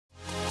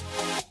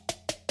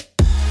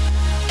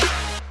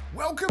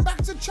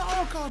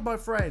Child Card, my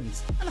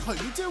friends, and I hope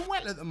you're doing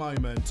well at the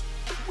moment.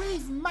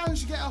 We've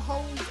managed to get a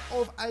hold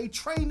of a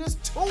trainer's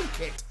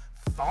toolkit,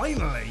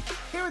 finally.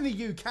 Here in the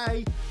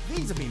UK,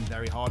 these have been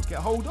very hard to get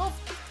hold of.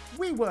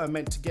 We were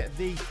meant to get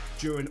these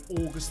during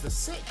August the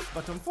 6th,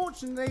 but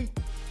unfortunately,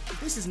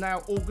 this is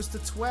now August the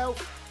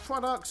 12th.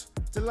 Product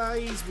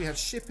delays, we had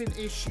shipping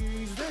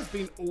issues, there's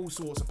been all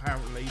sorts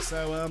apparently,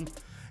 so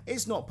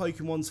it's not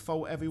Pokemon's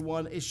fault,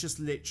 everyone, it's just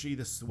literally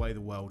this is the way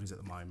the world is at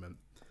the moment.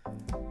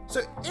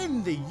 So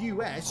in the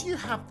US, you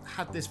have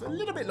had this for a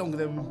little bit longer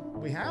than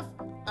we have.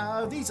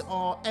 These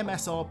are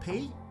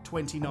MSRP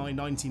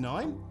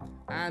 $29.99,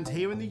 and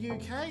here in the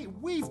UK,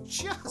 we've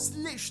just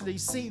literally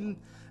seen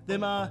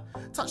them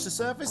touch the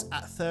surface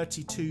at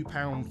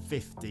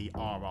 £32.50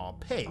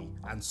 RRP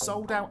and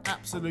sold out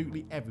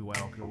absolutely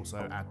everywhere. I can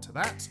also add to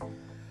that.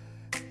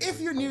 If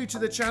you're new to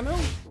the channel,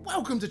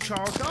 welcome to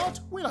Child Card.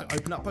 We like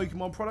open up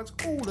Pokemon products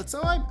all the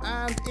time,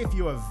 and if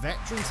you're a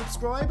veteran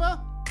subscriber,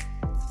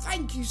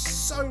 thank you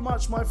so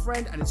much, my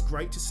friend, and it's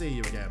great to see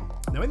you again.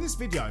 Now in this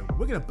video,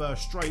 we're going to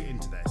burst straight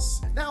into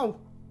this. Now,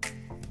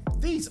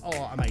 these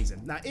are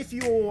amazing. Now if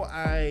you're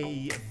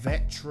a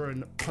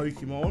veteran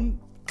Pokemon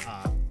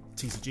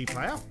TCG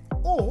player,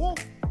 or,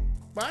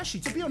 well actually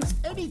to be honest,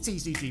 any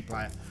TCG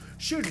player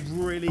should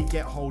really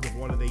get hold of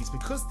one of these,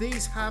 because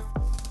these have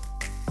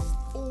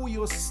all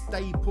your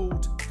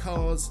stapled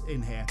cards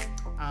in here,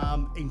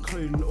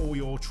 including all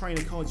your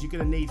trainer cards you're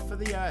going to need for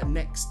the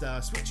next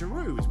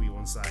switcheroo, as we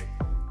want to say.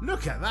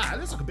 Look at that, it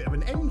looks like a bit of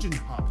an engine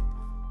hub.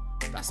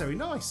 That's very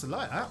nice, I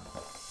like that.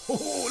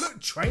 Oh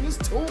look, trainer's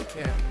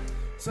toolkit.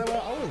 So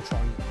I will try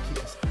and keep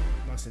this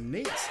nice and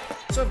neat.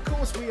 So of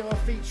course we are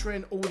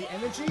featuring all the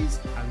energies,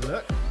 and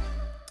look,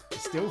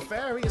 it's still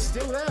fairy, it's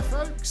still there,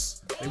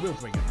 folks. They will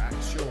bring it back,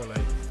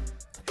 surely.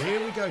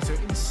 Here we go, so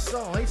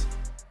inside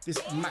this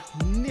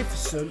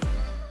magnificent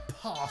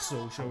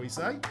parcel, shall we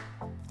say,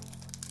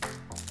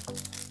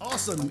 are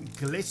some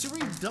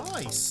glittery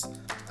dice.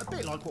 A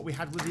bit like what we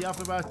had with the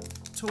other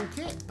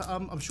toolkit, but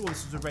I'm sure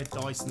this is a red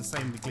dice and the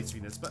same with the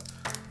glitteriness, but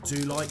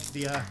do like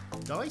the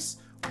dice.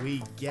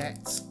 We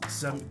get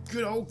some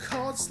good old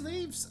card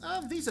sleeves.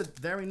 These are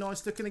very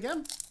nice looking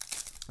again.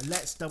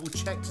 Let's double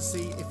check to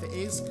see if it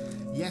is.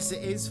 Yes,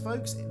 it is,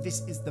 folks.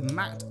 This is the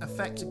matte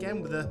effect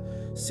again with the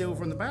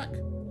silver on the back.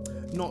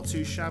 Not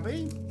too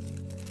shabby.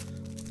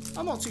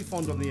 I'm not too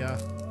fond on the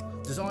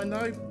design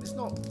though. It's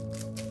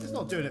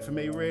not doing it for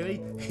me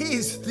really.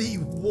 Here's the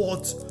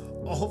wad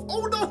of,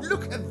 oh no,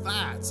 look at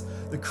that.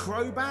 The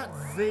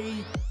Crobat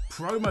V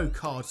promo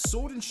card,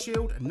 Sword and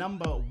Shield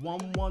number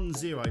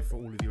 110 for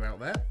all of you out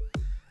there.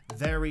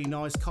 Very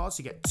nice card.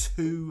 So you get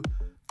 2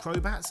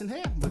 Crobats in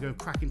here. We're going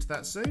to crack into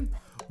that soon.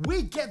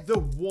 We get the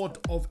wad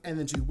of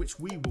energy, which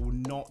we will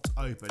not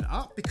open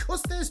up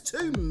because there's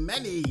too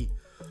many.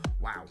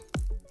 Wow,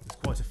 there's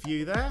quite a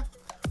few there.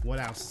 What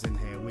else is in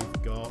here?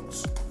 We've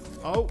got,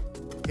 oh,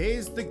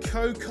 here's the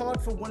code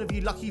card for one of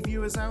you lucky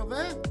viewers out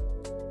there.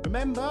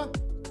 Remember,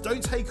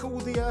 don't take all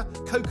the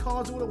code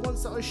cards all at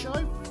once that I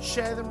show.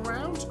 Share them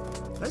around.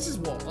 This is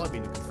what I've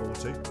been looking forward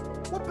to.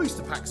 What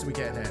booster packs do we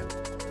get here?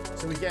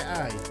 So we get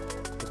a,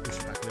 let's push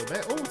it back a little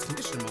bit. Oh, it's a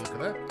conditioner marker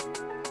there.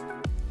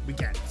 We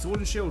get Sword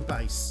and Shield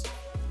base,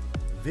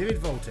 Vivid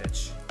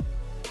Voltage,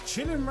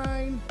 Chilling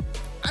Rain,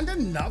 and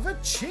another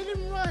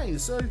Chilling Rain.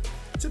 So,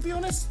 to be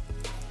honest,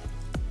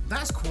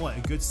 that's quite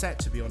a good set,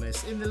 to be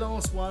honest. In the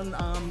last one,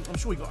 I'm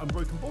sure we got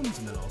Unbroken Bonds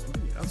in the last one,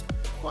 didn't you? That's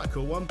quite a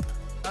cool one.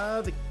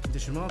 The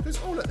condition markers.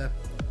 Oh, look, they're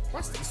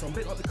plastic, so a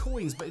bit like the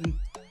coins, but in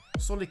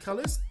solid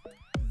colours.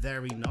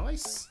 Very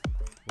nice.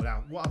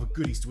 What other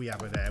goodies do we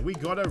have in there? We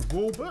got a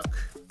rule book.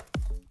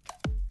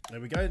 There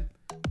we go.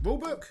 Rule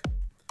book.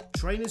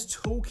 Trainer's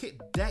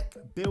Toolkit Deck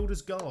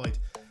Builder's Guide.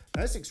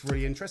 Now, this looks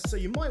really interesting. So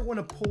you might want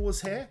to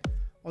pause here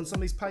on some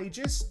of these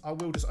pages. I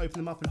will just open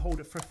them up and hold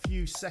it for a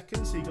few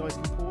seconds so you guys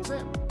can pause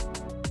it.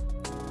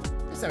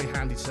 It's very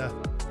handy to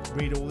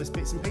read all these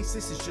bits and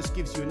pieces. This just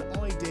gives you an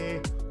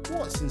idea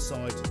what's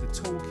inside the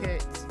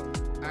toolkit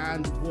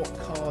and what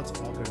cards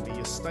are going to be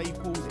your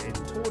staples in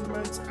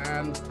tournaments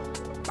and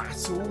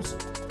battles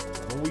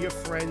for all your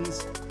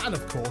friends and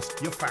of course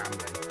your family.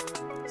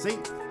 See,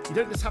 you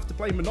don't just have to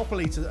play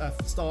Monopoly to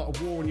start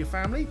a war on your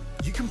family.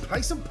 You can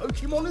play some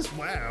Pokemon as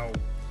well.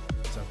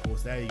 So of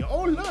course there you go.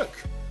 Oh look!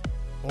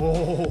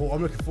 Oh,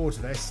 I'm looking forward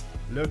to this.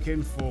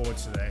 Looking forward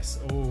to this.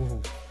 Oh.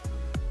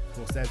 Of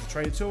course, there's the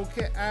trainer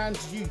toolkit, and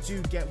you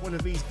do get one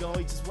of these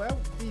guides as well,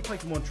 the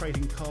Pokemon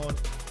trading card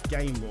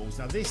game rules.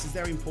 Now, this is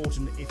very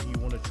important if you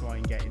want to try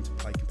and get into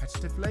play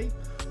competitively,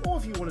 or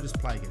if you want to just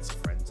play against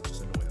friends and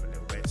just annoy them a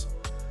little bit.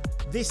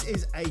 This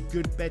is a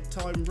good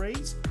bedtime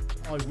read.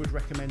 I would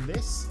recommend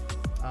this.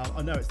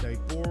 I know it's very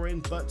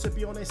boring, but to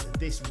be honest,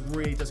 this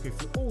really does go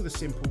through all the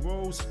simple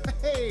rules.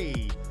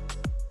 Hey,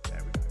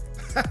 there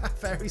we go.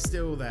 Fairy's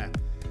still there.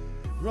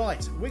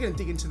 Right, we're going to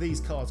dig into these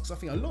cards because I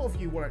think a lot of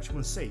you will actually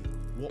want to see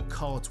what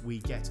cards we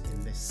get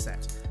in this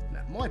set.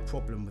 Now, my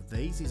problem with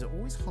these is they're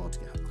always hard to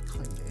get. I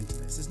can't even get into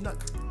this. There's no.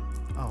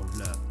 Oh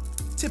look,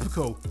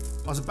 typical.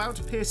 I was about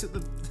to pierce it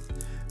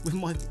with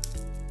my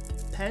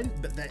pen,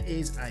 but there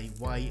is a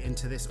way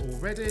into this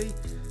already.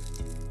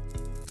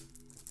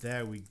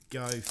 There we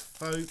go,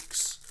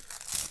 folks.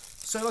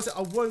 So like I said,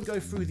 I won't go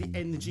through the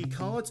energy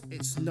cards,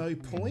 it's no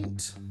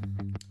point.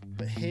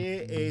 But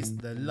here is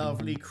the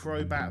lovely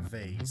Crobat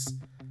Vs.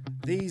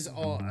 These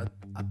are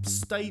a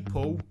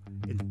staple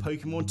in the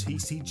Pokemon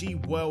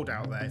TCG world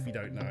out there, if you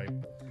don't know.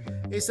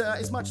 It's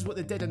as much as what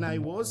the Dedenne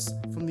was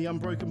from the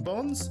Unbroken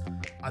Bonds.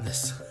 And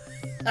this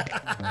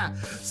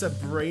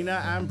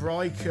Sabrina and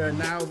Bryker.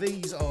 Now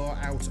these are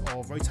out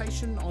of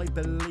rotation, I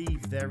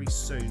believe, very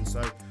soon.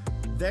 So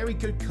very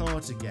good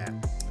card to get.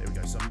 There we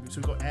go. So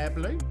we've got Air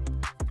Balloon.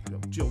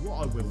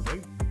 What I will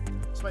do,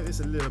 to make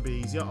this a little bit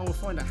easier, I will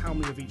find out how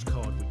many of each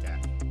card we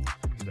get.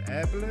 So we've got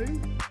Air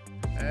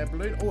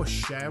Balloon, or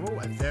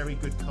Cheryl, a very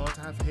good card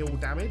to have, heal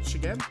damage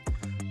again.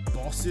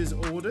 Boss's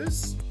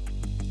Orders.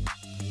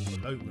 We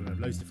have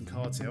loads of different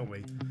cards here, aren't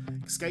we?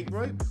 Escape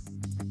Rope.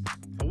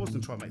 I was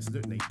going to try and make this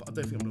look neat, but I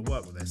don't think I'm going to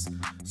work with this.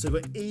 So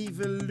we've got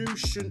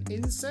Evolution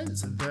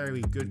Incense, a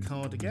very good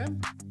card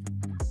again.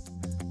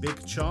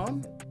 Big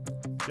Charm.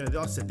 You know,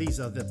 like I said, these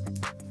are the...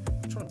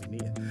 I'm trying to be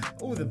neat.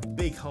 All the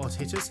big hard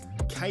hitters.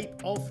 Cape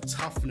of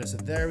Toughness, a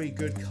very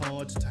good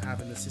card to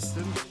have in the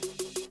system.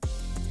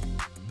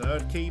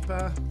 Bird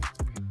Keeper.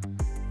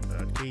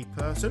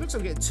 So it looks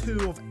like we get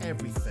 2 of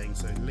everything.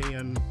 So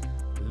Leon,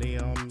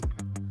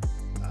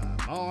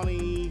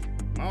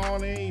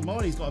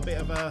 Marnie's got a bit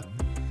of a...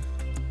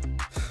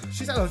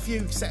 She's had a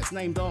few sets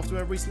named after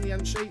her recently,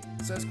 hasn't she?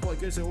 So that's quite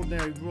good. So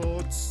Ordinary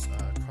Rods,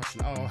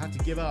 Crushing... Oh, I have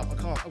to give up.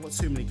 I've got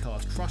too many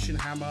cards. Crushing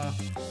Hammer,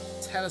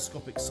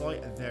 Telescopic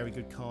Sight, a very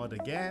good card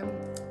again.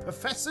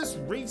 Professor's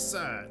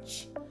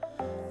Research.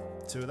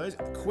 2 of those.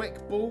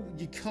 Quick Ball.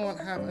 You can't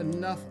have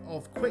enough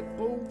of Quick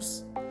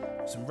Balls.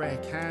 Some rare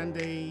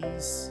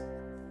candies.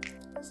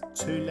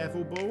 2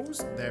 level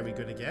balls. Very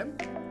good again.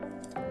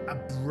 A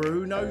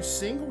Bruno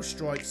Single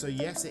Strike. So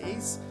yes, it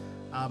is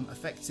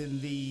affecting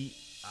the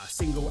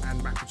single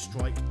and rapid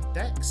strike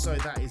deck. So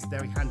that is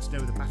very handy to know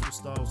with the Battle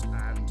Styles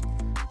and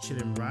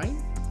Chilling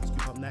Rain.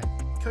 Scoop up neck.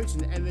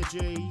 Coating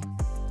Energy.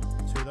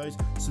 2 of those.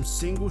 Some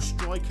single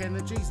strike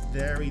energies.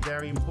 Very,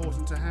 very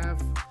important to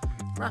have.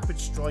 Rapid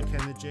strike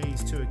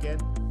energies. 2 again.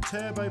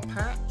 Turbo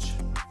Patch.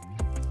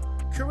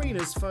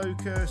 Karina's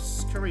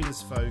Focus.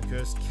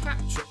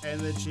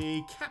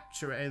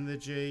 Capture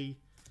Energy.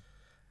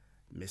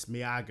 Miss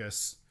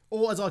Miyagus.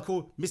 Or as I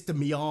call Mr.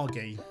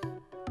 Miyagi.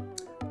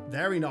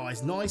 Very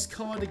nice. Nice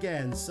card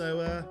again.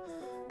 So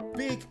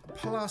big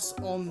plus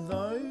on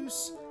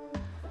those.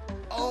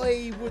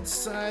 I would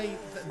say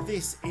that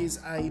this is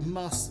a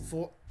must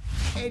for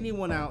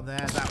anyone out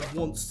there that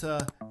wants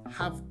to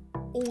have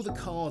all the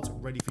cards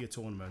ready for your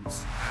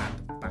tournaments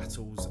and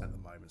battles at the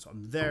moment. So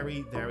I'm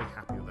very, very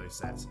happy with those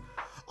sets.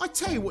 I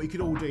tell you what you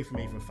could all do for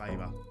me for a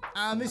favour,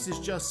 and this is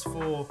just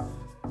for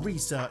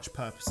research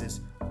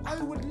purposes. I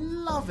would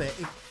love it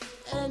if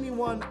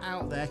anyone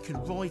out there could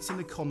write in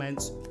the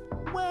comments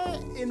where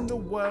in the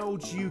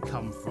world you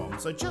come from.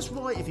 So just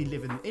write if you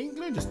live in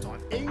England, just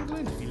type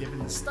England. If you live in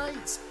the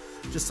States,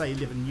 just say you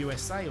live in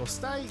USA or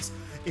States.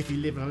 If you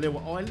live in a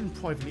little island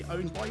privately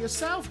owned by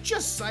yourself,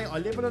 just say I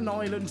live on an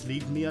island,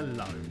 leave me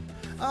alone.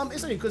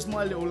 It's only because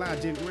my little lad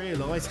didn't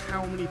realise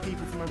how many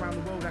people from around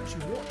the world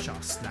actually watch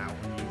us now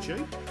on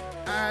YouTube.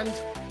 And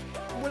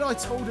when I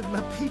told him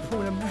that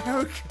people in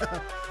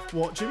America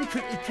watch him, he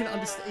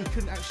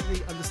couldn't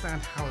actually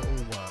understand how it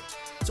all worked.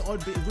 So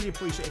I'd really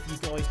appreciate if you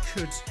guys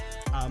could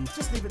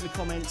just leave it in the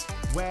comments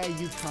where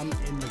you come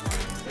in the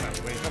world. Well,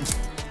 where you come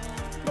from.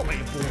 Not where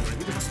you're born,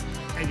 really, just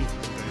anything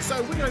will do.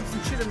 So we're going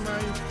from Chill and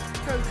Rain,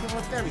 code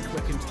card, very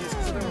quick into this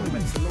because I don't want to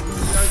make this a long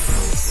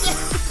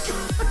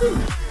video.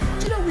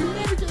 Do you know, we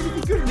never get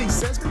anything good in these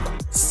sets. We've got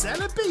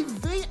Celebi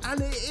V,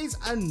 and it is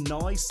a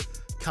nice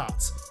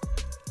cut.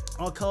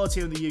 Our cards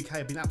here in the UK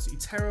have been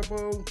absolutely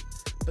terrible,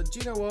 but do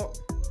you know what?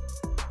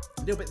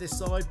 A little bit this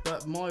side,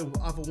 but my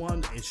other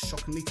one is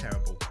shockingly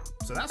terrible.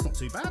 So that's not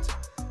too bad.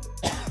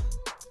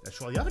 Let's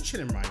try the other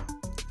Chill and Rain.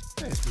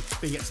 Yes,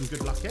 we get some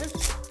good luck here.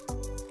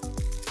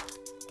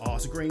 Oh,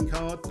 it's a green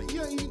card, but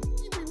yeah,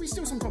 we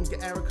still sometimes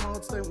get error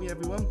cards, don't we,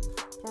 everyone?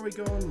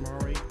 Porygon,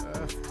 Mori,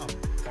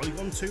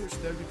 Polygon 2, which is a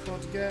very good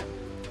card to get.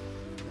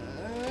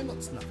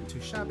 Nothing too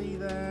shabby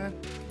there.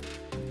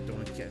 Don't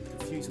want to get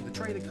confused with the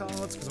trader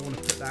cards because I want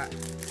to put that,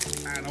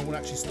 and I want to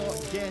actually start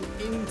getting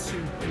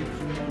into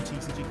Pokemon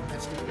TCG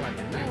competitive play.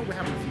 And now we're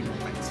having a few more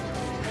bets here.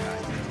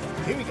 Okay.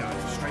 Here we go,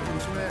 straight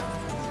into it.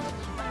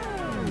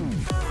 Oh,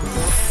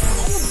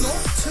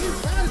 not too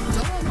bad.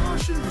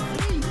 Darmartian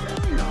V,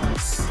 very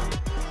nice.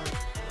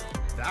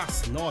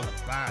 That's not a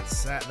bad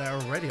set there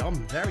already. I'm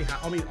very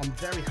happy. I'm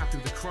very happy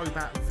with the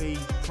Crobat V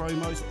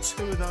promos.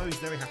 2 of those,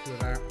 very happy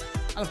with that.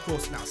 And of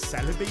course now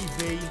Celebi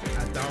V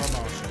and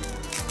Darmartian.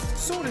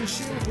 Sword and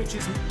Shield, which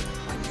is,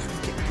 I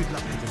never get good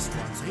luck with this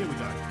one. So here we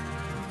go.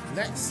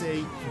 Let's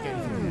see if we get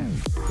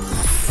anything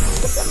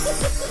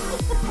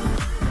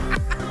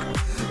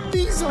here.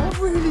 These are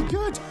really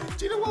good.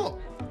 Do you know what?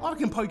 I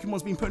reckon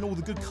Pokemon's been putting all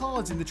the good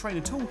cards in the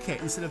trainer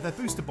toolkit instead of their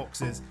booster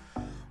boxes.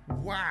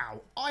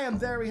 wow, I am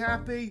very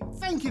happy.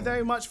 Thank you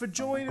very much for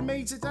joining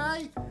me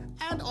today.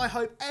 And I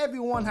hope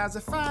everyone has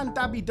a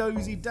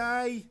fan-dabby-dozy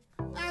day.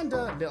 And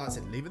like I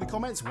said, leave in the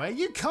comments where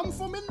you come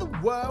from in the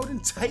world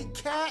and take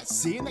care.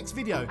 See you next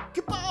video.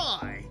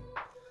 Goodbye.